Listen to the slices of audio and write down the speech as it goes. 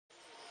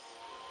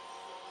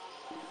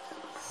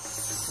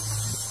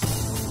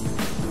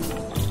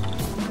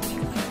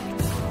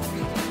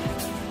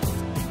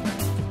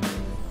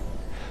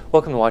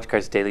Welcome to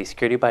WatchGuard's Daily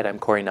Security Byte. I'm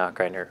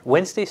Nachreiner.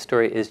 Wednesday's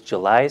story is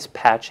July's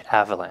patch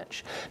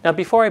Avalanche. Now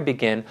before I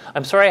begin,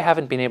 I'm sorry I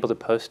haven't been able to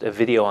post a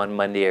video on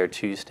Monday or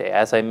Tuesday.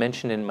 As I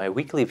mentioned in my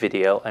weekly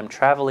video, I'm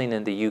traveling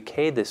in the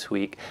UK this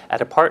week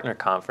at a partner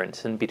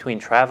conference, and between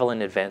travel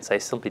and events I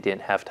simply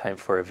didn't have time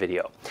for a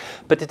video.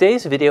 But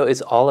today's video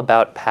is all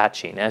about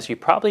patching. As you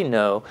probably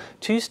know,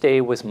 Tuesday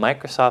was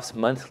Microsoft's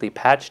monthly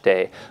patch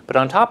day, but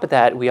on top of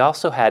that we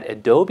also had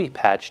Adobe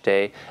patch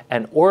day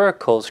and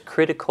Oracle's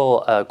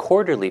critical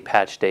quarterly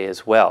patch day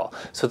as well.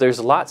 So there's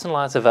lots and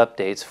lots of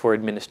updates for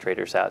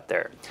administrators out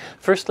there.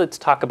 First, let's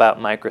talk about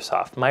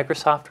Microsoft.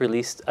 Microsoft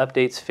released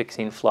updates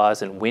fixing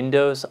flaws in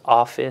Windows,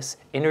 Office,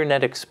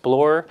 Internet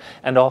Explorer,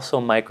 and also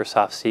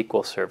Microsoft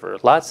SQL Server.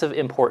 Lots of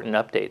important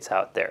updates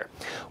out there.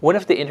 One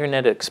of the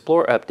Internet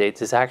Explorer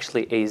updates is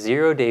actually a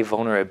zero-day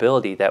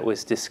vulnerability that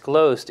was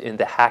disclosed in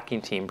the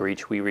hacking team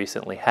breach we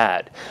recently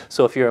had.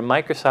 So if you're a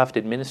Microsoft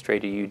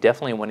administrator, you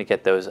definitely want to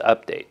get those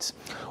updates.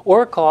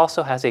 Oracle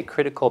also has a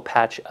critical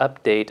patch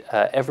update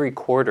every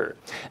quarter,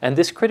 and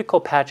this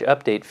critical patch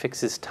update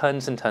fixes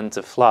tons and tons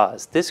of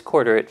flaws. This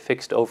quarter it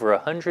fixed over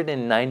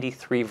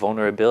 193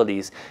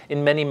 vulnerabilities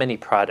in many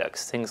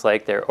products, things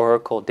like their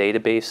Oracle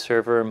database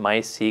server,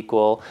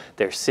 MySQL,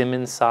 their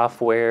Siemens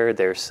software,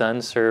 their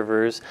Sun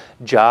servers,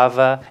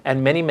 Java,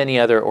 and many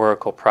other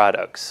Oracle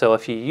products. So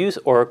if you use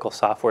Oracle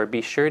software,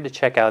 be sure to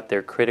check out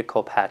their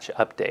critical patch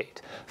update.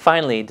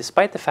 Finally,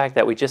 despite the fact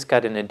that we just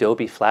got an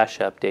Adobe Flash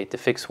update to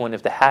fix one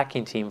of the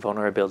hacking team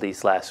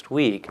vulnerabilities last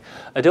week,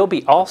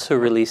 Adobe also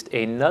released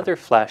another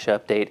Flash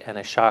update and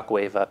a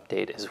Shockwave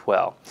update as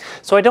well.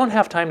 So I don't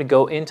have time to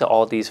go into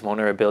all these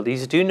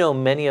vulnerabilities. Do know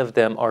many of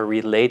them are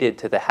related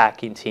to the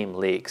hacking team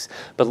leaks.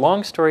 But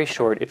long story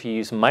short, if you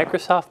use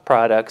Microsoft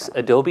products,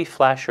 Adobe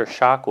Flash or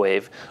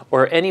Shockwave,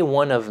 or any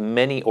one of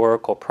many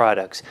Oracle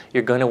products,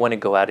 you're going to want to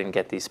go out and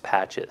get these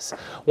patches.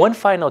 One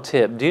final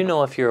tip, do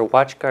know if you're a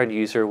WatchGuard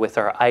user with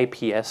our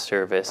IPS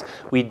service,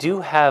 we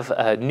do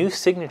have new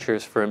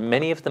signatures for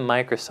many of the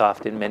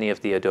Microsoft and many of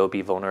the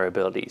Adobe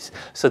vulnerabilities.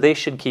 So they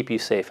should keep you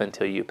safe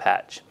until you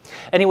patch.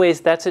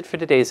 Anyways, that's it for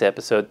today's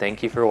episode.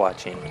 Thank you for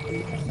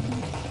watching.